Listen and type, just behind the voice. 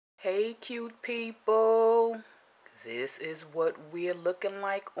Hey cute people, this is what we're looking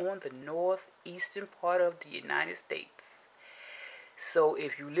like on the northeastern part of the United States. So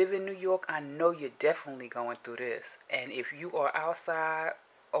if you live in New York, I know you're definitely going through this. And if you are outside,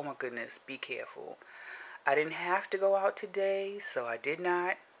 oh my goodness, be careful. I didn't have to go out today, so I did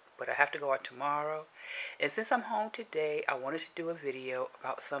not, but I have to go out tomorrow. And since I'm home today, I wanted to do a video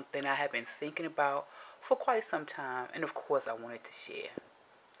about something I have been thinking about for quite some time, and of course I wanted to share.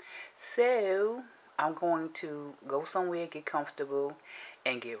 So I'm going to go somewhere, get comfortable,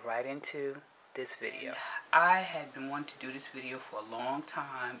 and get right into this video. I had been wanting to do this video for a long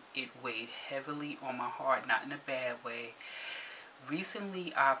time. It weighed heavily on my heart, not in a bad way.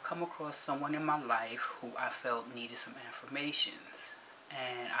 Recently, I've come across someone in my life who I felt needed some affirmations.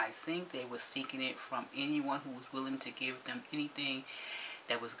 And I think they were seeking it from anyone who was willing to give them anything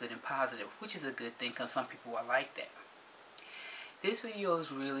that was good and positive, which is a good thing because some people are like that. This video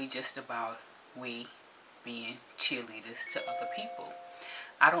is really just about we being cheerleaders to other people.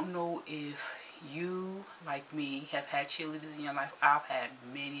 I don't know if you, like me, have had cheerleaders in your life. I've had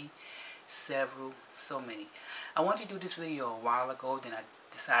many, several, so many. I wanted to do this video a while ago, then I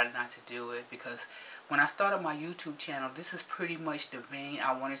decided not to do it because when I started my YouTube channel, this is pretty much the vein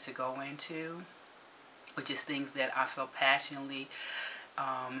I wanted to go into, which is things that I felt passionately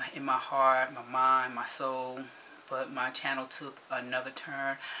in my heart, my mind, my soul. But my channel took another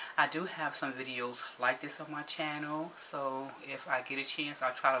turn. I do have some videos like this on my channel, so if I get a chance,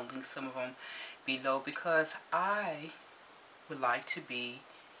 I'll try to link some of them below because I would like to be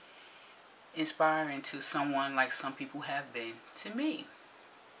inspiring to someone like some people have been to me.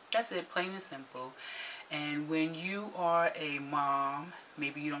 That's it, plain and simple. And when you are a mom,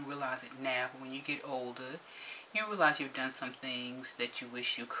 maybe you don't realize it now, but when you get older, you realize you've done some things that you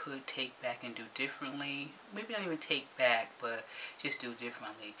wish you could take back and do differently. Maybe not even take back, but just do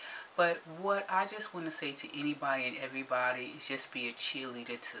differently. But what I just want to say to anybody and everybody is just be a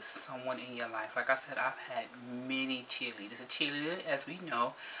cheerleader to someone in your life. Like I said, I've had many cheerleaders. A cheerleader, as we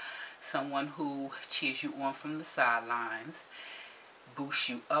know, someone who cheers you on from the sidelines, boosts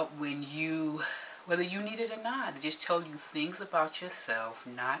you up when you, whether you need it or not, they just tell you things about yourself,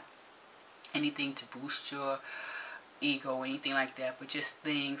 not anything to boost your ego or anything like that, but just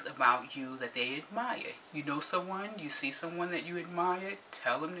things about you that they admire. You know someone, you see someone that you admire,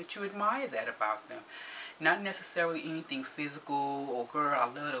 tell them that you admire that about them. Not necessarily anything physical or girl, I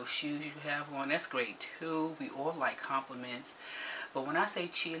love those shoes you have on. That's great too. We all like compliments. But when I say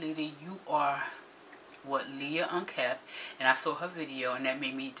cheerleader, you are what Lia Unkempt, and I saw her video and that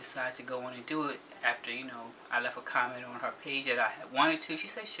made me decide to go on and do it after, I left a comment on her page that I had wanted to. She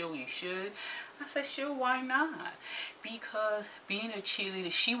said, sure, you should. I said, sure, why not? Because being a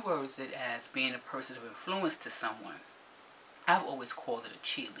cheerleader, she words it as being a person of influence to someone. I've always called it a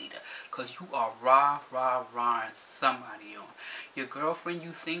cheerleader because you are rah-ing somebody on. Your girlfriend, you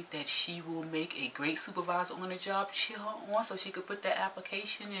think that she will make a great supervisor on the job, cheer her on so she could put that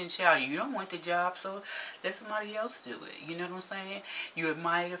application in. Child, you don't want the job, so let somebody else do it. You know what I'm saying? You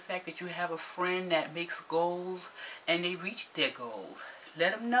admire the fact that you have a friend that makes goals and they reach their goals.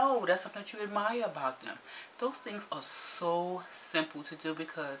 Let them know that's something that you admire about them. Those things are so simple to do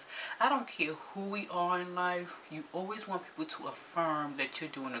because I don't care who we are in life. You always want people to affirm that you're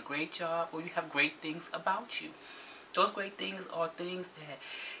doing a great job or you have great things about you. Those great things are things that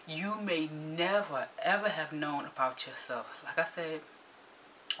you may never, ever have known about yourself. Like I said,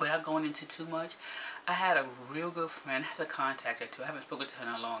 without going into too much, I had a real good friend. I have to contact her too. I haven't spoken to her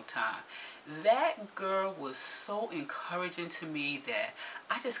in a long time. That girl was so encouraging to me that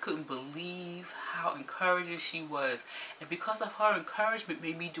I just couldn't believe how encouraging she was. And because of her encouragement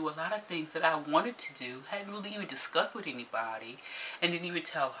made me do a lot of things that I wanted to do. Hadn't really even discussed with anybody and didn't even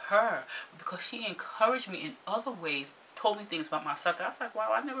tell her. Because she encouraged me in other ways, told me things about myself that I was like,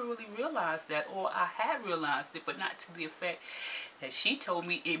 wow, I never really realized that, or I had realized it, but not to the effect that she told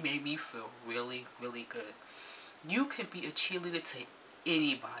me. It made me feel really, really good. You can be a cheerleader to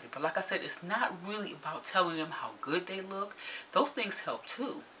anybody, but like I said, it's not really about telling them how good they look. Those things help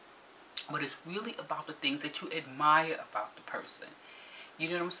too, but it's really about the things that you admire about the person. You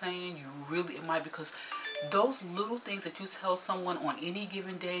know what I'm saying? You really admire, because those little things that you tell someone on any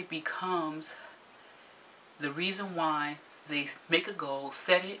given day becomes the reason why they make a goal,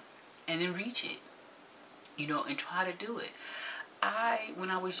 set it, and then reach it. And try to do it. When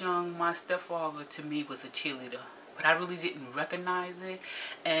I was young, my stepfather to me was a cheerleader, but I really didn't recognize it.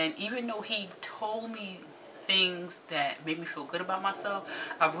 And even though he told me things that made me feel good about myself,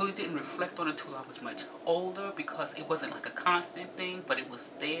 I really didn't reflect on it until I was much older, because it wasn't like a constant thing, but it was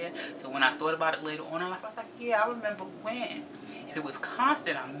there. So when I thought about it later on in life, I was like, yeah, I remember when. If it was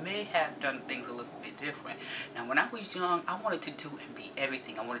constant, I may have done things a little bit different. Now, when I was young, I wanted to do and be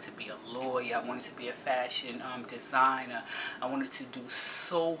everything. I wanted to be a lawyer. I wanted to be a fashion designer. I wanted to do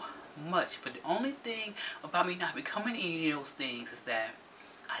so much. But the only thing about me not becoming any of those things is that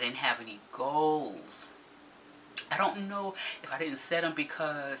I didn't have any goals. I don't know if I didn't set them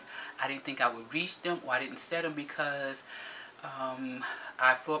because I didn't think I would reach them, or I didn't set them because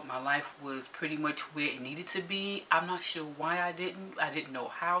I thought my life was pretty much where it needed to be. I'm not sure why I didn't. I didn't know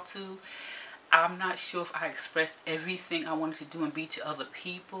how to. I'm not sure if I expressed everything I wanted to do and be to other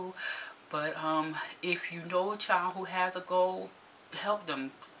people. But if you know a child who has a goal, help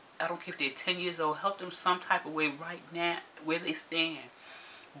them. I don't care if they're 10 years old. Help them some type of way right now where they stand.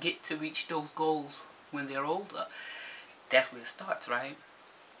 Get to reach those goals when they're older. That's where it starts, right?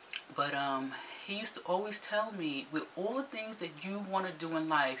 But he used to always tell me, with all the things that you want to do in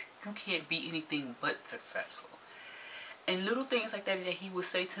life, you can't be anything but successful. And little things like that he would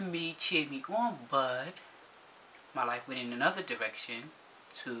say to me cheered me on, but my life went in another direction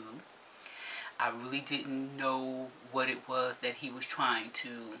too. I really didn't know what it was that he was trying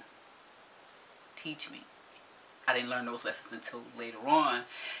to teach me. I didn't learn those lessons until later on,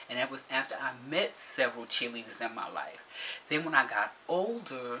 and that was after I met several cheerleaders in my life. Then when I got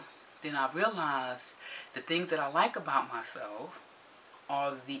older, then I realized the things that I like about myself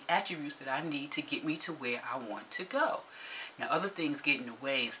are the attributes that I need to get me to where I want to go. Now, other things get in the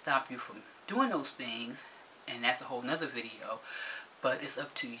way and stop you from doing those things, and that's a whole nother video. But it's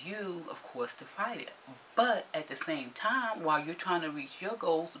up to you, of course, to fight it. But at the same time, while you're trying to reach your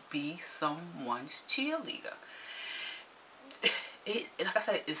goals, be someone's cheerleader. Like I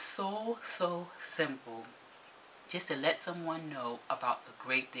said, it's so simple. Just to let someone know about the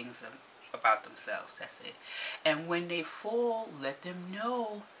great things about themselves. That's it. And when they fall, let them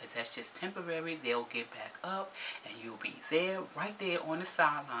know that that's just temporary. They'll get back up, and you'll be there, right there on the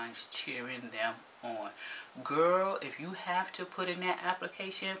sidelines, cheering them on. Girl, if you have to put in that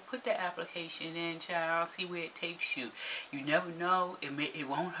application, put that application in, child. See where it takes you. You never know. It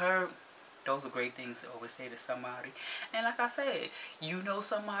won't hurt. Those are great things to always say to somebody. And like I said, you know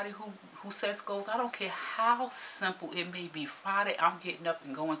somebody who sets goals. I don't care how simple it may be. Friday, I'm getting up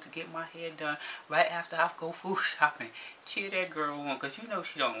and going to get my hair done right after I go food shopping. Cheer that girl on, because you know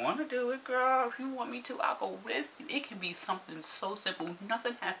she don't want to do it, girl. If you want me to, I'll go with you. It can be something so simple.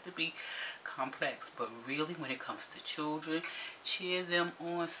 Nothing has to be complex. But really, when it comes to children, cheer them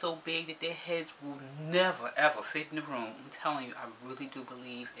on so big that their heads will never, ever fit in the room. I'm telling you, I really do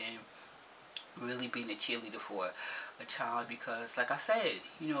believe in really being a cheerleader for a child, because like I said,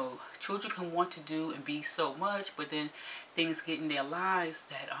 you know, children can want to do and be so much, but then things get in their lives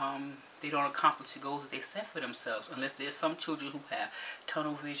that they don't accomplish the goals that they set for themselves, unless there's some children who have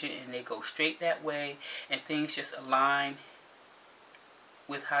tunnel vision and they go straight that way and things just align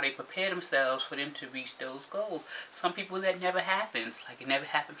with how they prepare themselves for them to reach those goals. Some people that never happens, like it never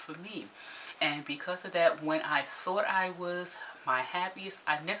happened for me. And because of that, when I thought I was my happiest,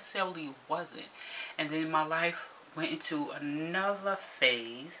 I necessarily wasn't. And then my life went into another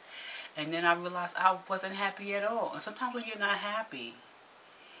phase, and then I realized I wasn't happy at all. And sometimes when you're not happy,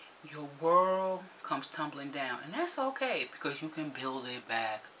 your world comes tumbling down. And that's okay, because you can build it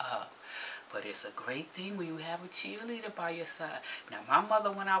back up. But it's a great thing when you have a cheerleader by your side. Now, my mother,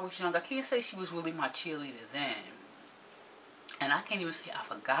 when I was young, I can't say she was really my cheerleader then. And I can't even say I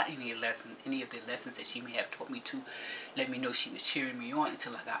forgot any of the lessons that she may have taught me to let me know she was cheering me on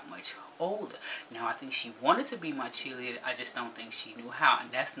until I got much older. Now, I think she wanted to be my cheerleader. I just don't think she knew how. And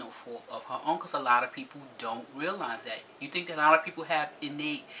that's no fault of her own, because a lot of people don't realize that. You think that a lot of people have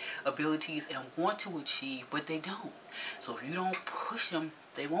innate abilities and want to achieve, but they don't. So if you don't push them,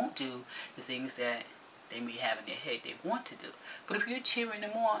 they won't do the things that they may have in their head they want to do. But if you're cheering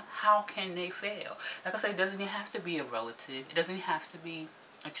them on, how can they fail? Like I said, it doesn't have to be a relative. It doesn't have to be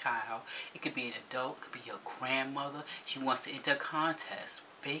a child. It could be an adult. It could be your grandmother. She wants to enter a contest,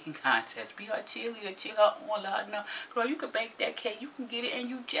 baking contest. Be her cheerleader. Cheer her on. Let her know, girl, you can bake that cake. You can get it, and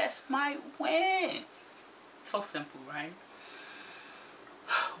you just might win. So simple, right?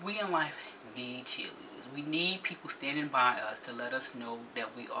 We in life need cheerleaders. We need people standing by us to let us know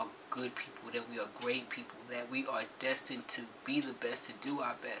that we are good people, that we are great people, that we are destined to be the best, to do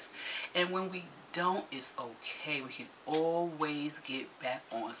our best. And when we don't, it's okay. We can always get back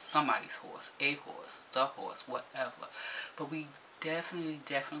on somebody's horse, a horse, the horse, whatever. But we definitely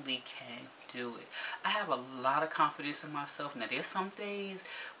can do it. I have a lot of confidence in myself. Now, there's some days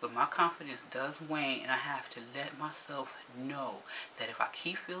when my confidence does wane, and I have to let myself know that if I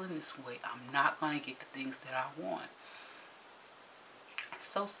keep feeling this way, I'm not going to get the things that I want. It's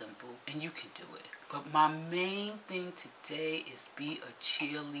so simple, and you can do it. But my main thing today is be a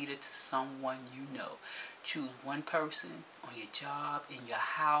cheerleader to someone you know. Choose one person on your job, in your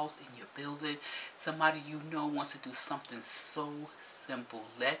house, in your building. Somebody you know wants to do something so simple.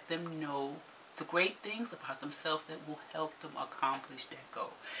 Let them know the great things about themselves that will help them accomplish that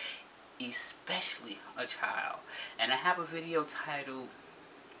goal. Especially a child. And I have a video titled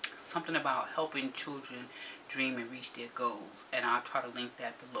something about helping children dream and reach their goals. And I'll try to link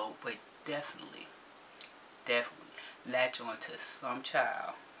that below. But definitely latch on to some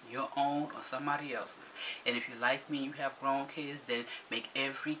child, your own or somebody else's. And if you're like me, you have grown kids, then make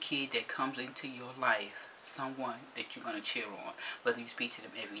every kid that comes into your life someone that you're going to cheer on. Whether you speak to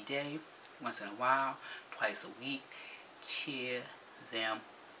them every day, once in a while, twice a week, cheer them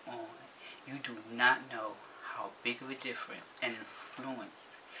on. You do not know how big of a difference and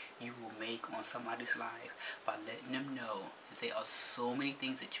influence you will make on somebody's life by letting them know that there are so many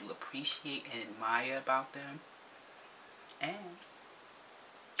things that you appreciate and admire about them, and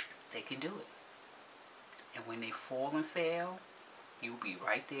they can do it. And when they fall and fail, you'll be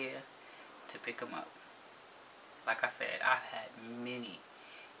right there to pick them up. Like I said, I've had many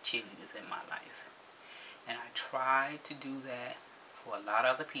cheerleaders in my life, and I try to do that for a lot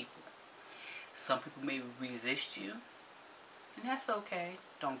of other people. Some people may resist you, and that's okay.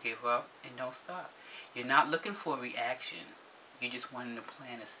 Don't give up and don't stop. You're not looking for a reaction. You're just wanting to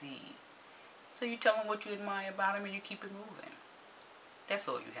plant a seed. So you tell them what you admire about them and you keep it moving. That's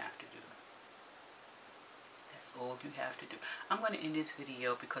all you have to do. That's all you have to do. I'm going to end this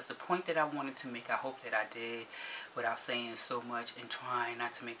video because the point that I wanted to make, I hope that I did without saying so much and trying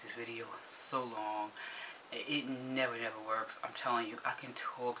not to make this video so long. It never works. I'm telling you, I can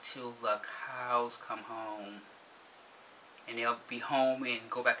talk till the cows come home. And they'll be home and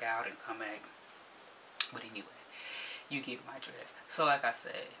go back out and come back. But anyway, you get my drift. So like I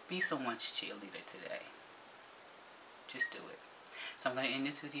said, be someone's cheerleader today. Just do it. So I'm going to end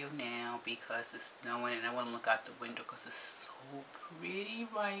this video now because it's snowing and I want to look out the window because it's so pretty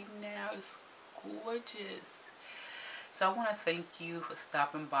right now. It's gorgeous. So I want to thank you for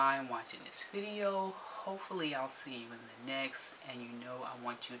stopping by and watching this video. Hopefully I'll see you in the next. And you know I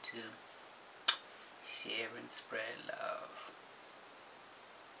want you to share and spread love.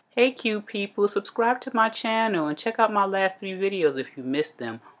 Hey cute people, subscribe to my channel and check out my last 3 videos if you missed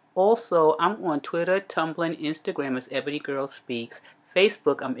them. Also, I'm on Twitter, Tumblr, and Instagram as Ebony Girl Speaks.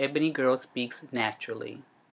 Facebook, I'm Ebony Girl Speaks Naturally.